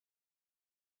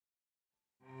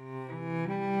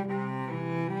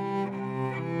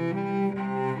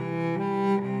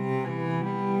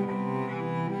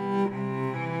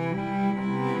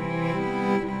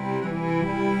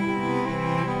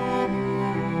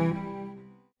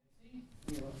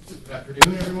Good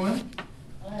afternoon, everyone.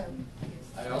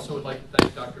 I also would like to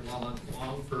thank Dr.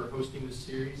 Long for hosting this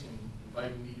series and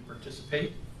inviting me to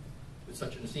participate with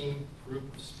such an esteemed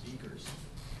group of speakers.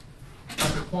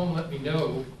 Dr. Kwong let me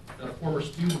know that a former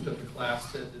student of the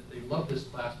class said that they loved this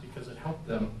class because it helped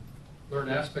them learn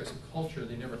aspects of culture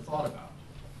they never thought about.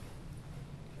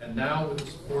 And now, with the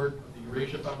support of the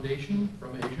Eurasia Foundation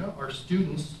from Asia, our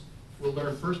students will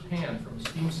learn firsthand from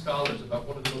esteemed scholars about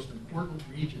one of the most important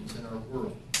regions in our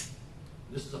world.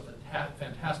 This is a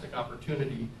fantastic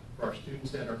opportunity for our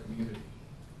students and our community.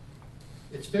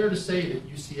 It's fair to say that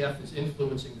UCF is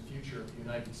influencing the future of the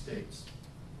United States.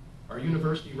 Our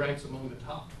university ranks among the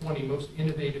top 20 most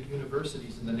innovative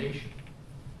universities in the nation.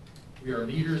 We are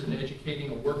leaders in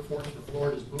educating a workforce for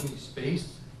Florida's booming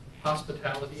space,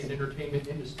 hospitality, and entertainment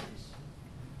industries.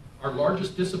 Our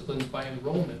largest disciplines by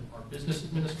enrollment are business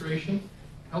administration,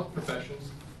 health professions,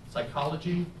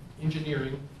 psychology,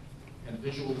 engineering, and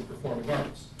visual and performing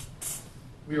arts.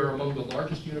 We are among the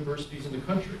largest universities in the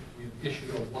country. We have issued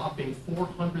a whopping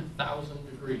 400,000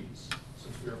 degrees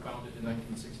since we were founded in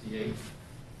 1968.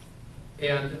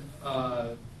 And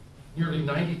nearly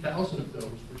 90,000 of those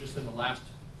were just in the last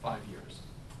 5 years.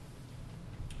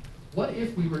 What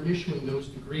if we were issuing those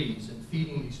degrees and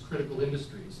feeding these critical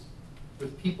industries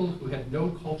with people who had no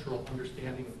cultural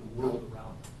understanding of the world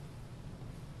around them?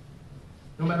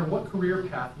 No matter what career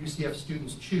path UCF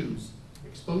students choose,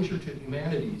 exposure to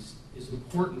humanities is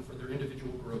important for their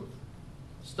individual growth.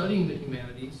 Studying the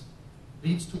humanities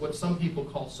leads to what some people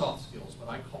call soft skills, but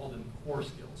I call them core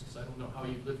skills because I don't know how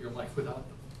you live your life without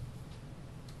them.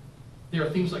 There are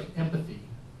things like empathy,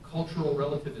 cultural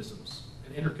relativisms,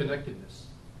 and interconnectedness.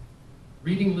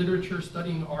 Reading literature,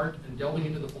 studying art, and delving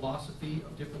into the philosophy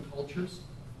of different cultures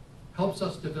helps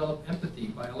us develop empathy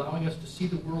by allowing us to see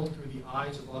the world through the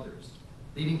eyes of others,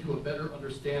 leading to a better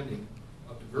understanding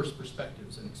of diverse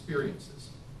perspectives and experiences.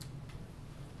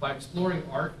 By exploring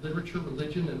art, literature,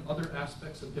 religion, and other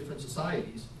aspects of different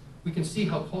societies, we can see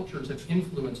how cultures have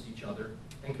influenced each other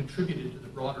and contributed to the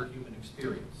broader human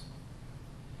experience.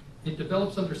 It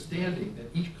develops understanding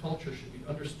that each culture should be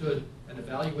understood and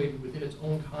evaluated within its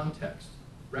own context,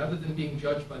 rather than being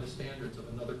judged by the standards of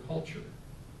another culture.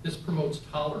 This promotes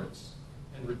tolerance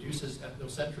and reduces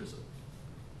ethnocentrism.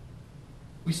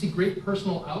 We see great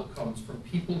personal outcomes from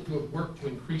people who have worked to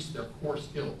increase their core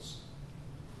skills.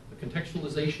 The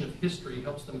contextualization of history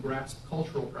helps them grasp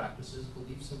cultural practices,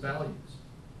 beliefs, and values.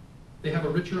 They have a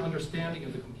richer understanding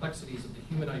of the complexities of the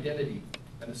human identity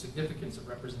and the significance of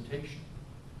representation.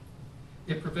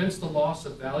 It prevents the loss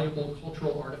of valuable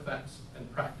cultural artifacts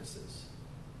and practices.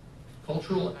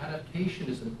 Cultural adaptation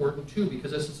is important too,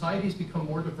 because as societies become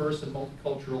more diverse and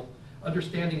multicultural,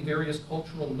 understanding various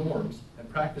cultural norms and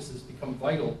practices become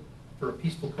vital for a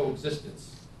peaceful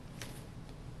coexistence.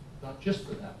 Not just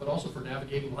for that, but also for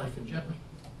navigating life in general.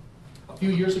 A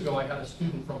few years ago, I had a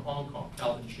student from Hong Kong,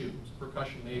 Calvin Chu, who's a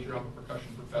percussion major. I'm a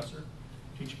percussion professor,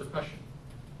 teach percussion.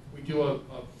 We do a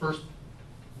first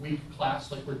week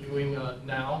class like we're doing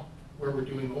now, where we're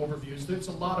doing overviews. There's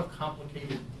a lot of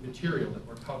complicated material that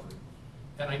we're covering.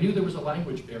 And I knew there was a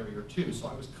language barrier too, so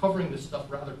I was covering this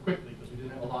stuff rather quickly because we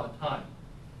didn't have a lot of time.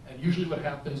 And usually what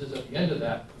happens is at the end of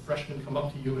that, the freshmen come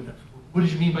up to you and, what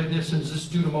did you mean by this? And is this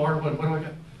due tomorrow? What do I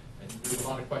get? And there's a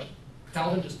lot of questions.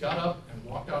 Calvin just got up and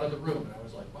walked out of the room, and I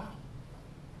was like, wow,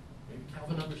 maybe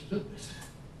Calvin understood this.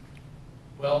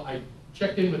 Well, I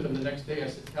checked in with him the next day. I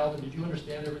said, Calvin, did you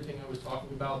understand everything I was talking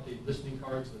about, the listening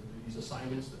cards, these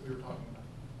assignments that we were talking about?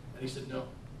 And he said, no.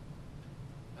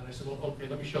 And I said, well, okay,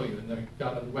 let me show you. And then I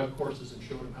got on the web courses and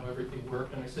showed him how everything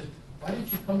worked. And I said, why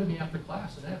didn't you come to me after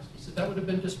class and ask? He said, that would have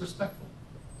been disrespectful.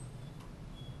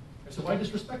 I said, why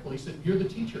disrespectful? He said, you're the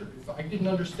teacher. If I didn't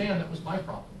understand, that was my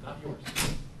problem, not yours.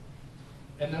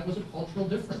 And that was a cultural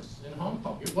difference in Hong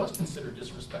Kong. It was considered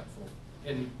disrespectful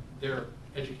in their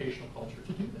educational culture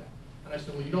to do that. And I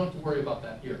said, well, you don't have to worry about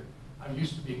that here. I'm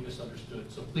used to being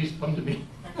misunderstood, so please come to me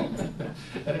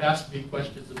and ask me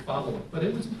questions and follow up. But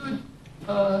it was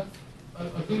a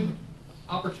good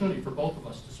opportunity for both of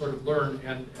us to sort of learn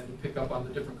and to pick up on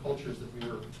the different cultures that we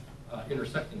were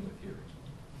intersecting with here.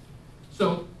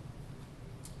 So,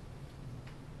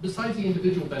 besides the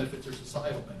individual benefits or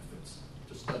societal benefits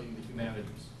to studying the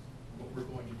humanities, what we're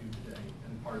going to do today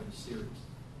and part of this series.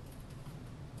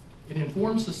 An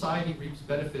informed society reaps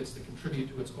benefits that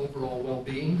contribute to its overall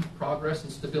well-being, progress,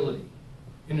 and stability.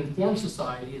 An informed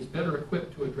society is better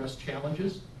equipped to address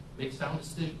challenges, make sound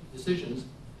decisions,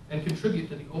 and contribute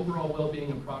to the overall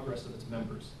well-being and progress of its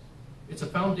members. It's a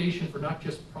foundation for not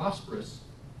just prosperous,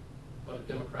 but a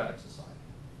democratic society.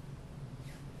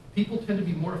 People tend to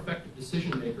be more effective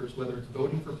decision makers, whether it's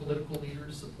voting for political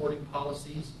leaders, supporting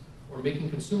policies, or making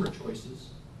consumer choices.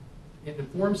 An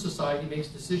informed society makes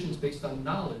decisions based on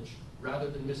knowledge rather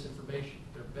than misinformation.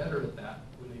 They're better at that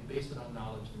when they base it on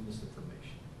knowledge than misinformation.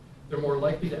 They're more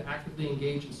likely to actively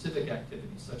engage in civic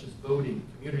activities such as voting,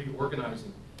 community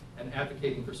organizing, and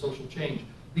advocating for social change,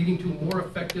 leading to more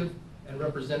effective and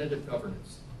representative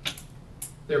governance.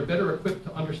 They're better equipped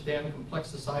to understand complex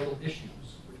societal issues,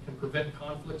 which can prevent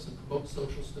conflicts and promote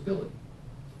social stability.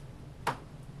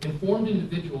 Informed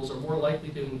individuals are more likely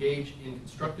to engage in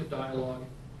constructive dialogue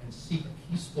and seek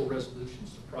peaceful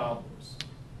resolutions to problems.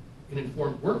 An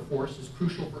informed workforce is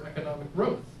crucial for economic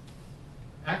growth.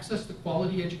 Access to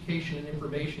quality education and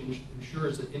information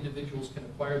ensures that individuals can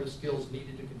acquire the skills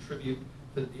needed to contribute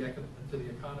to the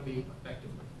economy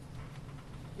effectively.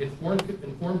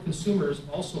 Informed consumers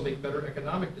also make better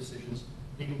economic decisions,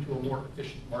 leading to a more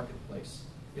efficient marketplace.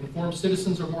 Informed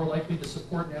citizens are more likely to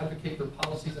support and advocate for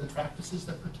policies and practices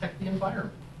that protect the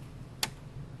environment.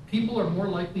 People are more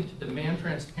likely to demand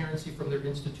transparency from their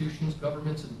institutions,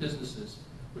 governments, and businesses,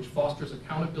 which fosters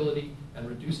accountability and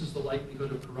reduces the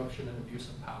likelihood of corruption and abuse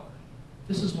of power.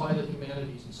 This is why the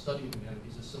humanities and studying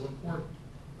humanities is so important.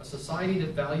 A society that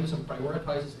values and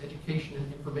prioritizes education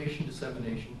and information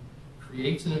dissemination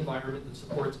creates an environment that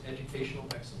supports educational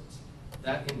excellence.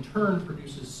 That in turn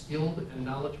produces skilled and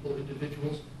knowledgeable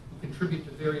individuals who contribute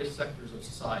to various sectors of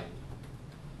society.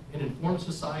 An informed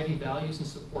society values and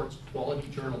supports quality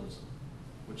journalism,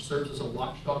 which serves as a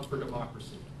watchdog for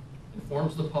democracy,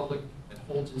 informs the public, and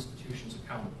holds institutions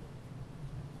accountable.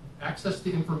 Access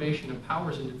to information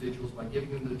empowers individuals by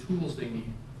giving them the tools they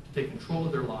need to take control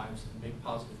of their lives and make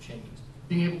positive changes.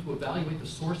 Being able to evaluate the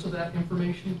source of that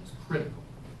information is critical.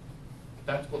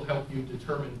 That will help you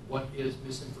determine what is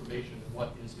misinformation and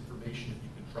what is information that you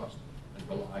can trust and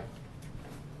rely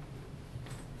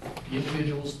on. The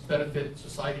individuals benefit,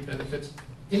 society benefits,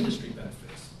 industry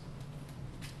benefits.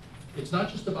 It's not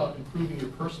just about improving your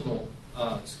personal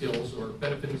skills or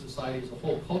benefiting society as a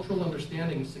whole. Cultural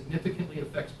understanding significantly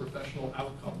affects professional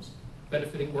outcomes,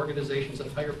 benefiting organizations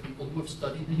that hire people who have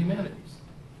studied the humanities.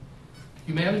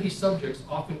 Humanities subjects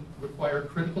often require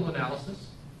critical analysis,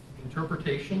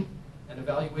 interpretation, and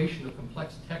evaluation of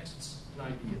complex texts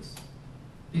and ideas.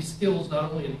 These skills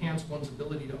not only enhance one's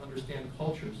ability to understand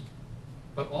cultures,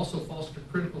 but also foster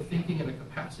critical thinking and a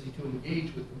capacity to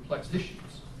engage with complex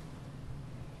issues.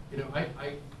 You know,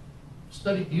 I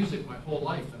studied music my whole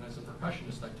life, and as a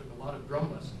percussionist, I took a lot of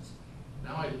drum lessons.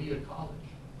 Now I lead a college.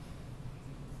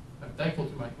 I'm thankful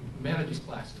to my humanities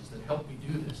classes that help me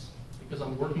do this, because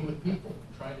I'm working with people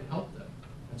and trying to help them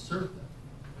and serve them,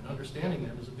 and understanding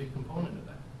them is a big component of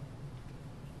that.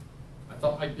 I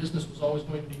thought my business was always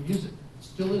going to be music. It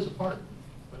still is a part of it,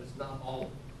 but it's not all of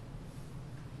it.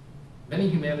 Many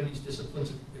humanities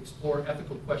disciplines explore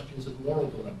ethical questions and moral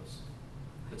dilemmas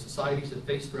that societies have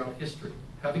faced throughout history.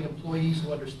 Having employees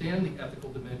who understand the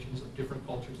ethical dimensions of different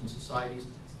cultures and societies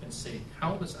can save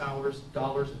countless hours,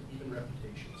 dollars, and even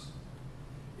reputations.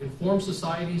 Informed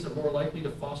societies are more likely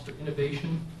to foster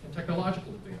innovation and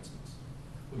technological advancements.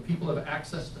 When people have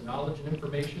access to knowledge and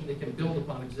information, they can build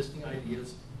upon existing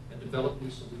ideas and develop new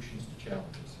solutions to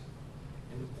challenges.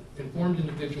 Informed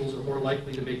individuals are more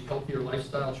likely to make healthier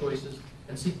lifestyle choices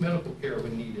and seek medical care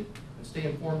when needed, and stay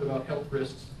informed about health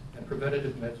risks and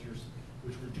preventative measures,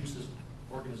 which reduces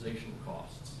organizational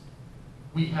costs.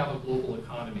 We have a global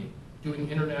economy. Doing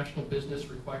international business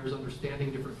requires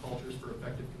understanding different cultures for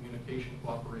effective communication,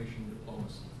 cooperation, and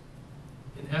diplomacy.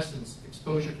 In essence,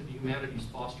 exposure to the humanities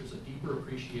fosters a deeper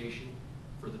appreciation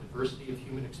for the diversity of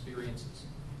human experiences,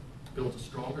 builds a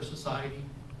stronger society,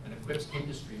 and equips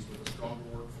industries with a stronger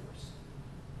workforce.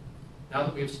 Now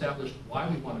that we've established why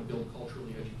we want to build a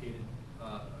culturally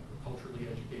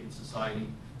educated society,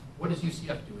 what is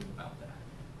UCF doing about that?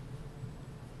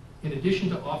 In addition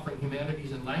to offering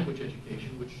humanities and language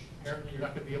education, which apparently you're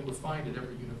not going to be able to find at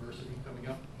every university coming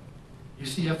up,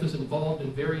 UCF is involved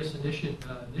in various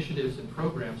initiatives and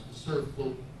programs to serve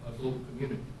a global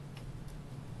community.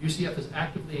 UCF is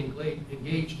actively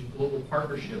engaged in global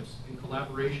partnerships and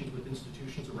collaborations with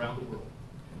institutions around the world.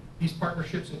 These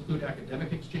partnerships include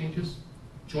academic exchanges,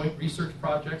 joint research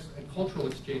projects, and cultural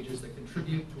exchanges that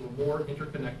contribute to a more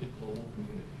interconnected global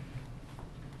community.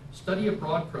 Study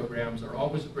abroad programs are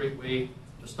always a great way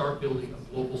to start building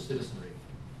a global citizenry.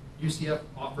 UCF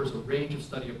offers a range of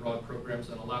study abroad programs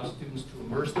that allow students to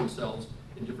immerse themselves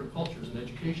in different cultures and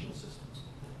educational systems.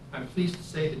 I'm pleased to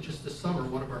say that just this summer,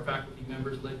 one of our faculty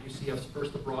members led UCF's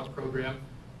first abroad program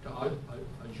to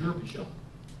Azerbaijan.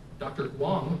 Dr.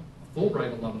 Guang, a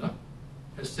Fulbright alumna,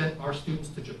 has sent our students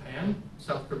to Japan,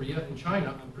 South Korea, and China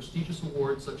on prestigious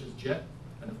awards such as JET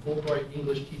and a Fulbright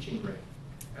English teaching grant.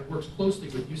 and works closely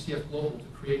with UCF Global to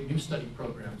create new study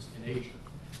programs in Asia.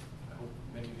 I hope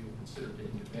many of you will consider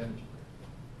taking advantage of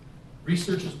that.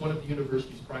 Research is one of the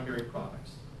university's primary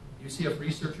products. UCF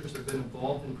researchers have been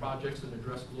involved in projects that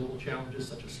address global challenges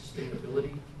such as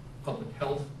sustainability, public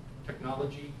health,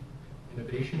 technology,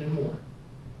 innovation, and more.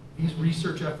 These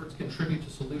research efforts contribute to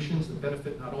solutions that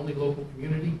benefit not only local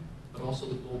community, but also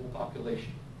the global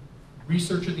population.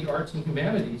 Research in the arts and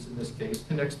humanities, in this case,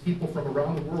 connects people from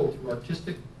around the world through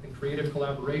artistic and creative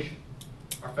collaboration.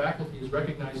 Our faculty is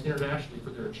recognized internationally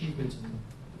for their achievements in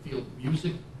the field of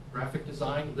music, graphic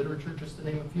design, literature, just to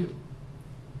name a few.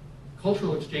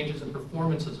 Cultural exchanges and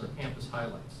performances are campus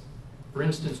highlights. For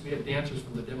instance, we had dancers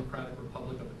from the Democratic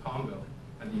Republic of the Congo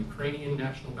and the Ukrainian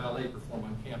National Ballet perform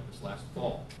on campus last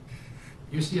fall.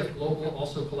 UCF Global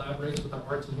also collaborates with our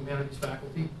arts and humanities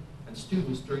faculty and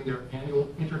students during their annual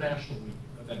International Week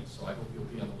events, so I hope you'll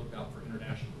be on the lookout for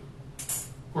International Week.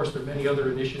 Of course, there are many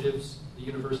other initiatives the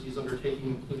university is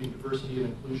undertaking, including diversity and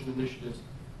inclusion initiatives,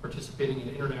 participating in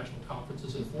international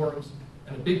conferences and forums,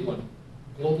 and a big one,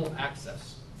 global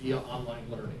access via online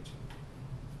learning.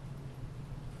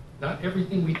 Not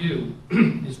everything we do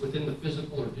is within the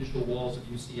physical or digital walls of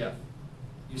UCF.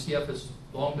 UCF has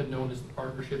long been known as the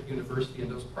partnership university,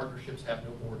 and those partnerships have no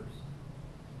borders.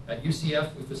 At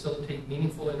UCF, we facilitate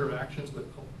meaningful interactions with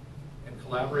and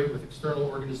collaborate with external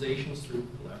organizations through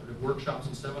collaborative workshops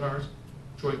and seminars,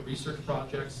 joint research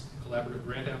projects, collaborative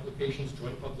grant applications,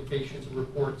 joint publications and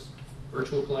reports,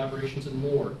 virtual collaborations, and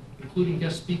more, including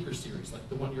guest speaker series like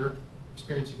the one you're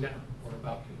experiencing now or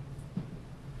about to.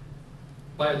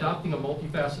 By adopting a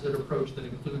multifaceted approach that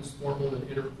includes formal and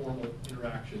informal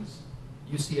interactions,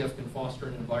 UCF can foster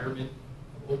an environment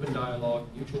of open dialogue,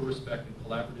 mutual respect, and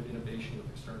collaborative innovation with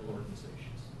external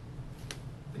organizations.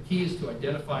 The key is to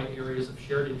identify areas of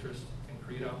shared interest and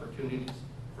create opportunities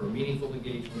for a meaningful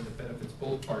engagement that benefits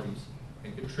both parties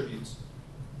and contributes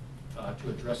to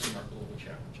addressing our global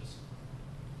challenges.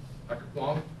 Dr.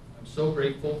 Kwong, I'm so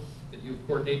grateful that you've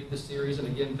coordinated this series, and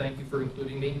again, thank you for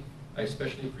including me. I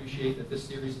especially appreciate that this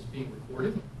series is being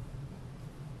recorded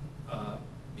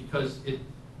because it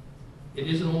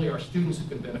isn't only our students who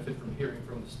can benefit from hearing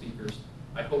from the speakers.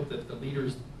 I hope that the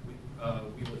leaders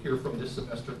we will hear from this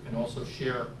semester can also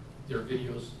share their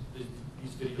videos,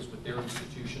 these videos with their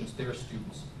institutions, their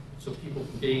students, so people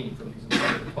can gain from these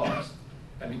important talks.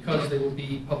 And because they will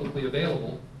be publicly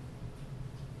available,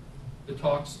 the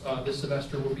talks this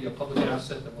semester will be a public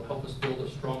asset that will help us build a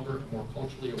stronger and more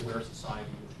culturally aware society